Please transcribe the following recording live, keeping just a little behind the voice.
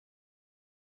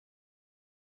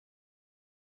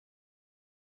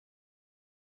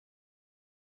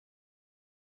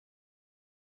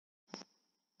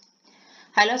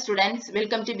Hello students,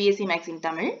 welcome to BSC Maths in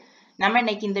Tamil. நம்ம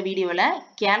இன்னைக்கு இந்த வீடியோல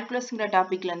calculusங்கற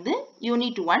டாபிக்ல இருந்து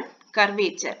unit 1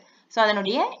 curvature. So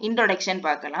அதனுடைய introduction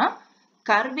பார்க்கலாம்.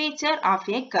 Curvature of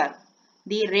a curve.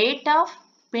 The rate of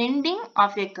bending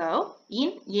of a curve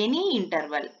in any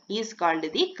interval is called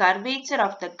the curvature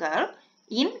of the curve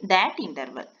in that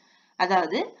interval.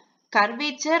 அதாவது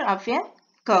curvature of a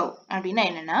curve அப்படினா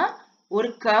என்னன்னா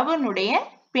ஒரு curveனுடைய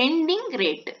bending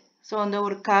rate. So அந்த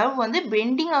ஒரு curve வந்து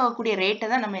bending ஆகக்கூடிய ரேட்டை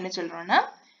தான் நம்ம என்ன சொல்றோம்னா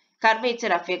curvature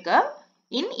of a curve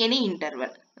in any interval.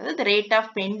 அதாவது the rate of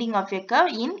bending of a curve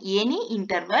in any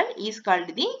interval is called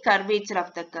the curvature of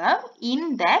the curve in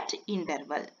that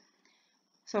interval.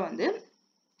 So வந்து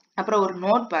அப்புறம் ஒரு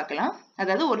நோட் பார்க்கலாம்.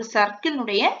 அதாவது ஒரு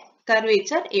சர்க்கிளுடைய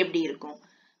curvature எப்படி இருக்கும்?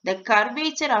 The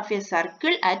curvature of a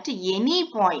circle at any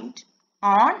point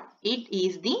on it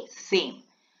is the same.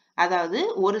 அதாவது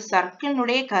ஒரு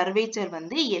சர்க்கிளுடைய கர்வேச்சர்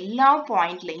வந்து எல்லா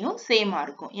பாயிண்ட்லயும் சேமா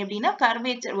இருக்கும். எப்படின்னா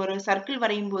கர்வேச்சர் ஒரு சர்க்கிள்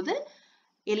வரையும் போது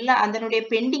எல்லா அதனுடைய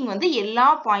பெண்டிங் வந்து எல்லா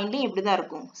பாயிண்ட்லயும் எப்படிதான்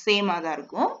இருக்கும்? சேமா தான்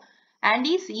இருக்கும். And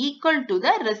is equal to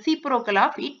the reciprocal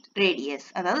of its radius.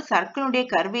 அதாவது சர்க்கிளுடைய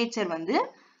கர்வேச்சர் வந்து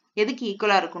எதுக்கு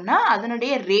ஈக்குவலா இருக்கும்னா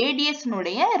அதனுடைய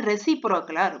ரேடியஸ்னுடைய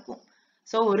ரெசிப்ரோக்கலா இருக்கும்.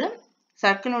 சோ ஒரு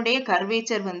சர்க்கிளுடைய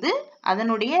கர்வேச்சர் வந்து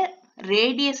அதனுடைய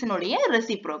ரேடியஸ்னுடைய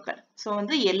ரெசிப்ரோக்கல். சோ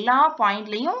வந்து எல்லா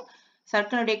பாயிண்ட்லயும்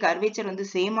சர்க்கிளுடைய கர்வேச்சர் வந்து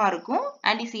சேமா இருக்கும்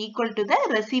and is equal to the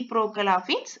reciprocal of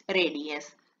its radius.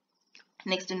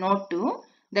 Next note 2,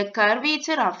 the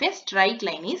curvature of a straight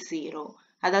line is 0.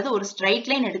 அதாவது ஒரு straight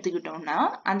line எடுத்துக்கிட்டோம்னா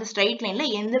அந்த straight lineல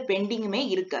எந்த பெண்டிங்குமே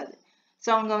இருக்காது.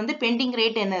 சோ அங்க வந்து பெண்டிங்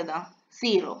ரேட் என்னதான்?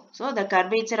 0. So the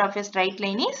curvature of a straight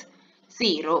line is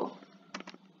 0.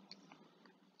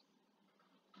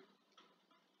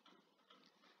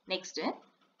 Next,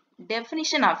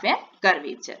 definition of a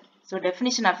curvature. So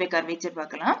definition of a curvature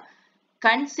பார்க்கலாம்.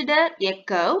 Consider a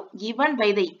curve given by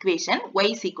the equation y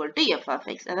is equal to f of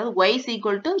x. அதாவது y is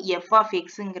equal to f of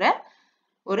xங்கிற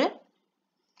ஒரு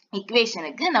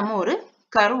equationக்கு நம்ம ஒரு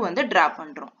curve வந்து draw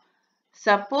பண்றோம்.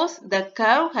 Suppose the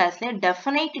curve has a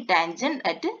definite tangent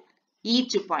at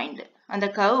each point. அந்த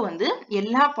curve வந்து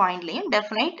எல்லா பாயிண்ட்லயும்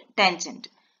definite tangent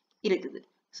இருக்குது.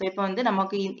 So இப்போ வந்து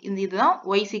நமக்கு இதுதான்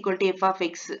y is equal to f of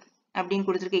x அப்படின்னு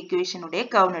கொடுத்திருக்க equation உடைய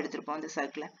curve எடுத்திருப்போம் இந்த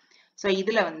சர்க்கிளை. So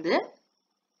இதுல வந்து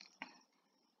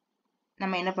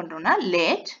நம்ம என்ன பண்றோம்னா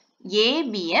let a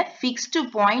be a fixed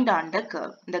point on the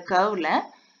curve. இந்த curveல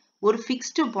ஒரு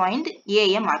fixed point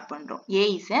a மார்க் பண்றோம். A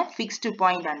is a fixed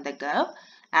point on the curve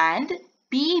and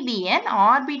p be an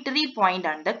arbitrary point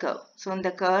on the curve. So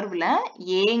இந்த curveல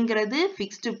aங்கிறது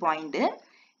fixed point,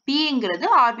 Pங்கிறது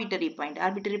arbitrary point.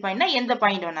 Arbitrary pointனா எந்த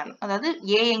point வேணாலும். அதாவது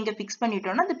A எங்க fix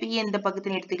பண்ணிட்டோம்னா அந்த P எந்த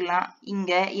பக்கத்துல எடுத்துக்கலாம்.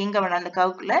 இங்க எங்க வேணாலும் அந்த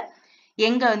கர்வ்ல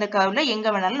அந்த கர்வ்ல எங்க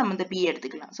வேணாலும் நம்ம இந்த P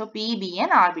எடுத்துக்கலாம். So P be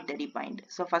an arbitrary point.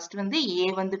 So first வந்து A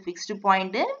வந்து fixed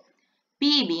point, P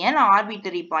be an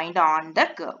arbitrary point on the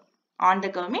curve. On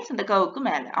the curve means அந்த கர்வுக்கு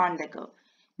மேல on the curve.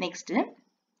 Next,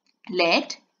 let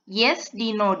S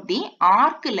denote the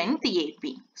arc length AP.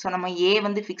 So நம்ம A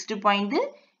வந்து fixed point,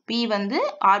 P வந்து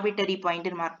arbitrary point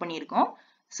mark பண்ணியிருக்கோம்.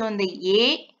 So இந்த A,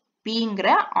 Pங்கிற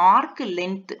arc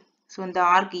length. So இந்த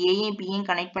arc A யும் P யும்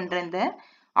கனெக்ட் பண்ற இந்த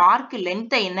arc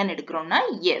length என்னன்னு எடுக்கிறோம்னா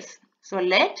S. So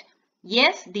let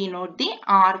S denote the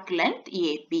arc length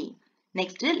AP.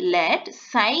 Next, let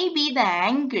psi be the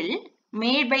angle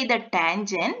made by the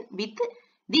tangent with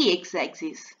the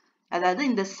x-axis. அதாவது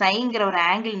இந்த psiங்கிற ஒரு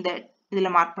angle இந்த இதுல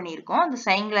மார்க் பண்ணியிருக்கோம். அந்த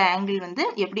psiங்கிற angle வந்து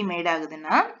எப்படி மேட்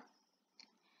ஆகுதுன்னா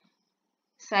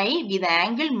psi with the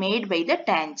angle made by the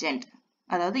tangent.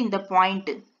 அதாவது இந்த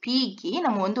பாயிண்ட் Pக்கு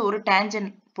நம்ம வந்து ஒரு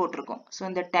tangent போட்டிருக்கோம். So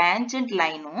இந்த tangent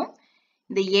லைனும்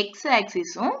இந்த x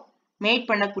ஆக்சிஸும் மேட்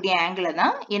பண்ணக்கூடிய ஆங்கிள்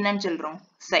தான் என்னன்னு சொல்றோம்?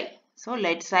 psi. So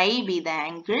let psi be the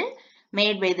angle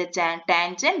made by the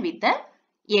tangent with the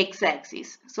x axis.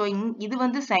 So இது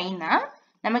வந்து psiனா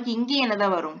நமக்கு இங்கே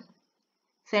என்னதான் வரும்?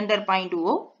 Centre point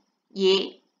O A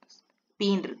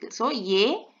P இருக்கு. So A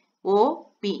O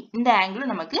P இந்த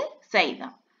ஆங்கிள் நமக்கு psi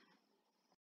தான்.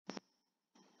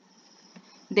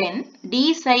 Then d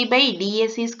psi by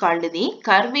ds is called the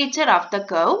curvature of the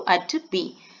curve at P.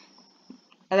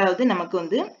 அதாவது நமக்கு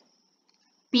வந்து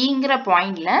Pங்கிற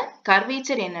பாயிண்ட்ல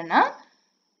curvature என்னன்னா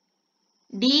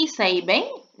d psi by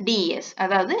ds.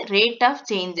 அதாவது rate of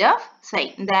change of psi.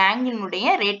 இந்த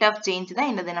ஆங்கிளுடைய rate of change தான்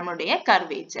என்னது நம்மளுடைய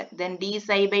curvature. Then d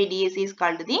psi by ds is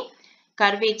called the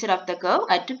curvature of the curve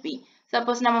at P.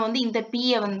 Suppose நம்ம வந்து இந்த P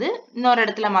வந்து இன்னொரு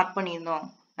இடத்துல மார்க் பண்ணியிருந்தோம்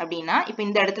அப்படின்னா இப்போ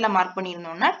இந்த இடத்துல மார்க்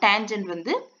பண்ணியிருந்தோம்னா டேஞ்சன்ட்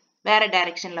வந்து வேற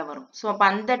டைரக்ஷன்ல வரும். ஸோ அப்போ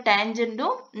அந்த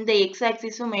டேஞ்சன்ட்டும் இந்த எக்ஸ்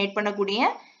ஆக்சிஸும் மேட் பண்ணக்கூடிய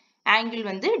ஆங்கிள்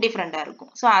வந்து டிஃப்ரெண்டா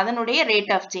இருக்கும். ஸோ அதனுடைய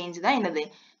ரேட் ஆஃப் சேஞ்ச் தான் என்னது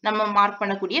நம்ம மார்க்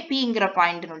பண்ணக்கூடிய Pங்கிற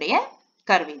பாயிண்டினுடைய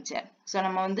கர்வேச்சர். ஸோ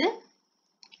நம்ம வந்து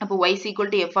அப்போ y is equal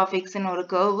to f of x ன்னு ஒரு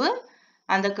curve.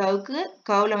 அந்த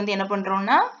curveல வந்து என்ன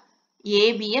பண்றோம்னா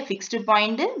AB fixed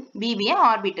point, BB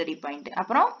arbitrary point.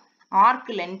 அப்புறம் arc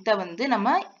length வந்து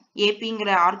நம்ம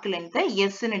APங்கிற arc length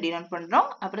S ன்னு denote பண்றோம்.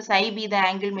 அப்புறம் psi b the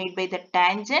angle made by the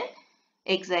tangent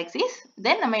x-axis.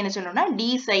 Then நம்ம என்ன சொல்றோம்னா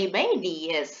d psi by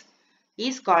ds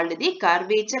is called the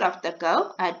curvature of the curve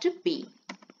at P.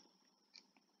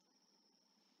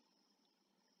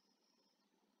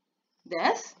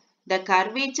 Thus, the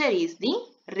curvature is the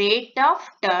rate of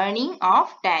turning of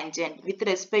tangent with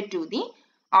respect to the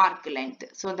arc length.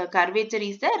 So, the curvature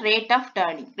is the rate of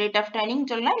turning. Rate of turning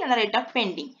சொல்லலாம் இல்லைனா rate of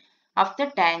bending of the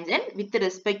tangent with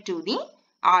respect to the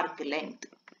arc length.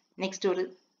 Next ஒரு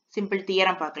simple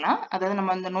theorem பார்க்கலாம். அதாவது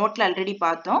நம்ம அந்த நோட்ல already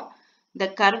பார்த்தோம். The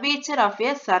curvature of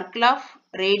a circle of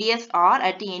radius r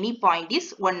at any point is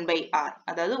 1 by r.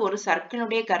 அதாவது ஒரு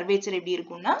சர்க்கிளுடைய curvature எப்படி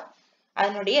இருக்கும்னா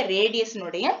அதனுடைய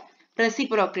ரேடியஸ்னுடைய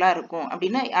ரெசிப்ரோக்கலா இருக்கும்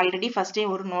அப்படின்னு ஆல்ரெடி ஃபர்ஸ்டே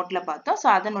ஒரு நோட்ல பார்த்தோம். ஸோ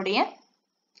அதனுடைய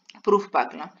ப்ரூஃப்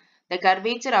பார்க்கலாம். The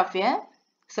curvature of a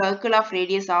circle of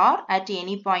radius r at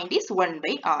any point is 1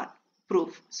 by r.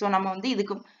 Proof. So நம்ம வந்து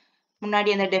இதுக்கு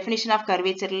முன்னாடி அந்த டெஃபினிஷன் ஆஃப்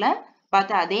கர்வேச்சர்ல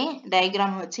பார்த்த அதே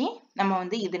டயக்ராம் வச்சு நம்ம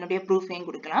வந்து இதனுடைய ப்ரூஃபையும்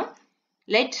கொடுக்கலாம்.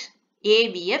 Let A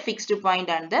be a fixed point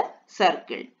on the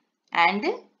circle and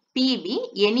P be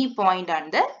any point on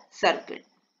the circle.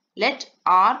 Let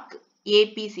arc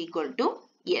AP is equal to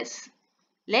S.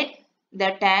 Let the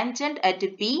tangent at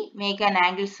P make an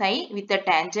angle psi with the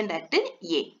tangent at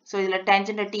A. So, இதுல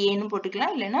tangent at A ன்னு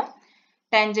போட்டுக்கலாம் இல்லைனா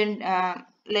tangent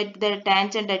let the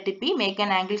tangent at P make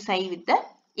an angle psi with the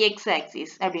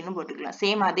x-axis அப்படின்னு போட்டுக்கலாம்.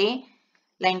 Same அதே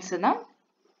lines தான்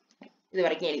இது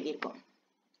வரைக்கும் எழுதியிருக்கோம்.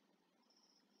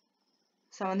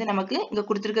 ஸோ வந்து நமக்கு இங்கே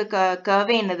கொடுத்துருக்க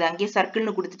கர்வே என்னது அங்கேயே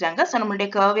சர்க்கிள்னு கொடுத்துட்டாங்க. ஸோ நம்மளுடைய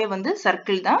கர்வே வந்து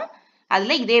சர்க்கிள் தான்.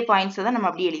 அதில் இதே பாயிண்ட்ஸை தான் நம்ம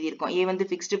அப்படியே எழுதியிருக்கோம். ஏ வந்து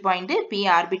fixed point, B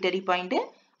arbitrary point,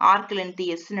 arc length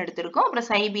எஸ்ன்னு எடுத்திருக்கோம். அப்புறம்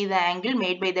சை be the angle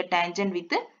made by the tangent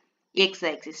with X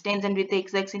axis. Tangent with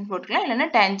X axis போட்டுக்கலாம் இல்லைன்னா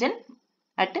டேஞ்சன்ட்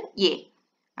அட் ஏ.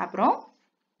 அப்புறம்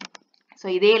ஸோ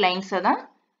இதே லைன்ஸை தான்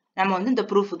நம்ம வந்து இந்த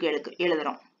ப்ரூஃபுக்கு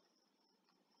எழுதுறோம்.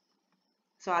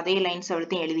 ஸோ அதே லைன்ஸ்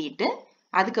அவ்வளோத்தையும் எழுதிட்டு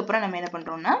அதுக்கப்புறம் நம்ம என்ன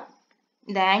பண்ணுறோம்னா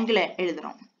இந்த ஆங்கிளை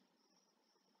எழுதுறோம்.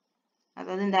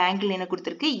 அதாவது இந்த ஆங்கிள் என்ன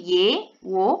கொடுத்துருக்கு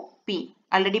ஏஓபி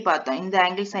ஆல்ரெடி பார்த்தோம். இந்த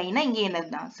ஆங்கிள் சைனா இங்கே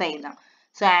என்னதுதான் சை தான்.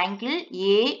 So angle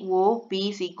AOB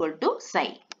is equal to சை.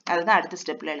 அதுதான் அடுத்த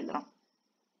ஸ்டெப்ல எழுதுறோம்.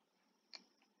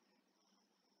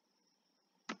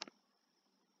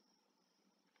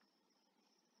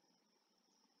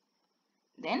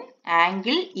 தென்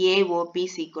angle AOB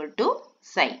is equal to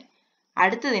சை.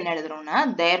 அடுத்தது என்ன எழுதுறோம்னா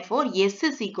therefore S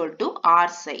is equal to R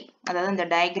psi. அதாவது இந்த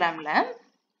டயக்ராம்ல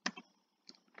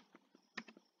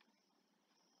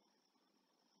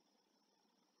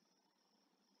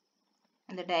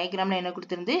அந்த டயக்ராம்ல என்ன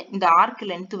கொடுத்திருந்து இந்த ஆர்க்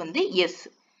லென்த் வந்து S.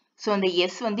 ஸோ அந்த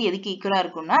S வந்து எதுக்கு ஈக்குவலா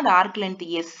இருக்கும்னா அந்த arc length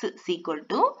S is equal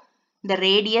to the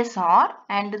radius R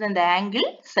and then the angle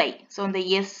psi. So இந்த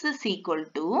S is equal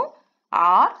to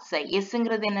R psi.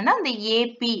 Sங்கிறது என்னன்னா அந்த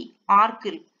AP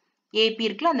ஆர்க் AP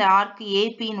இருக்குல்ல அந்த ஆர்க்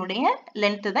AP னுடைய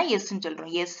லென்த் தான் S ன்னு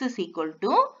சொல்றோம். S is equal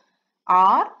to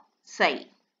R psi.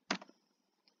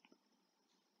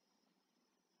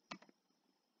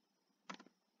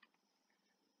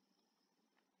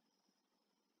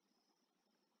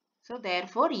 So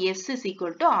therefore S is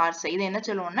equal to R psi. இது என்ன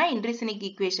சொல்லுவோம்னா இன்ட்ரின்சிக்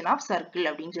ஈக்குவேஷன் ஆஃப் சர்க்கிள்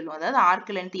அப்படின்னு சொல்லுவோம். அதாவது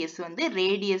ஆர்க் லென்த் S வந்து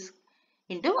ரேடியஸ்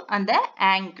இன்டு அந்த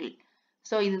ஆங்கிள்.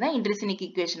 So இதுதான் intrinsic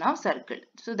equation of circle.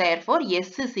 So therefore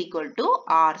S is equal to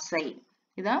R psi.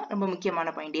 இதான் ரொம்ப முக்கியமான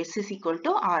point. S is equal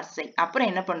to R psi. அப்புறம்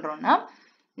என்ன பண்றோம்னா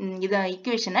இத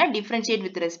ஈக்குவேஷனை differentiate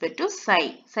with respect to psi.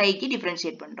 psiக்கு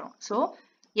differentiate பண்றோம். So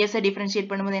S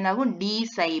டிஃபரன்ஷியேட் பண்ணும்போது என்ன ஆகும் d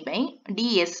psi by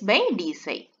ds by d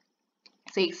psi.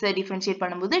 So x differentiate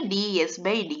பண்ணும்போது ds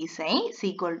by d psi is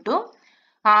equal to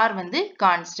r வந்து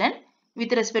constant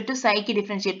with respect to psi க்கு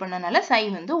differentiate பண்ணனால psi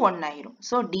வந்து 1 ஆயிரும்.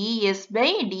 So ds by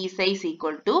d psi is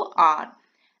equal to r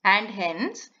and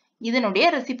hence இதனுடைய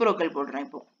reciprocal போடுறோம்.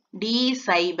 இப்போ d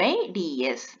psi by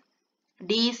ds.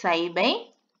 d psi by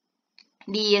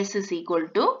ds is equal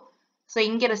to, so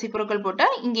இங்க reciprocal போட்டா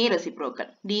இங்கே reciprocal.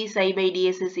 d psi by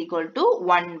ds is equal to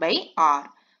 1 by r.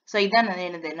 So இதான்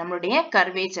என்னது நம்மளுடைய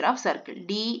curvature of circle.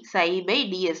 d psi by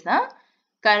ds தான்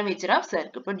curvature of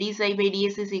circle. இப்போ d psi by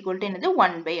ds is equal to என்னது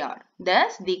 1 by r.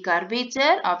 Thus, the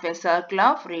curvature of a circle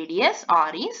of radius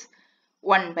r is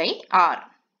 1 by r.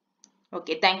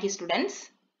 Okay, thank you students.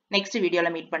 Next video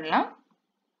la meet பண்ணலாம்.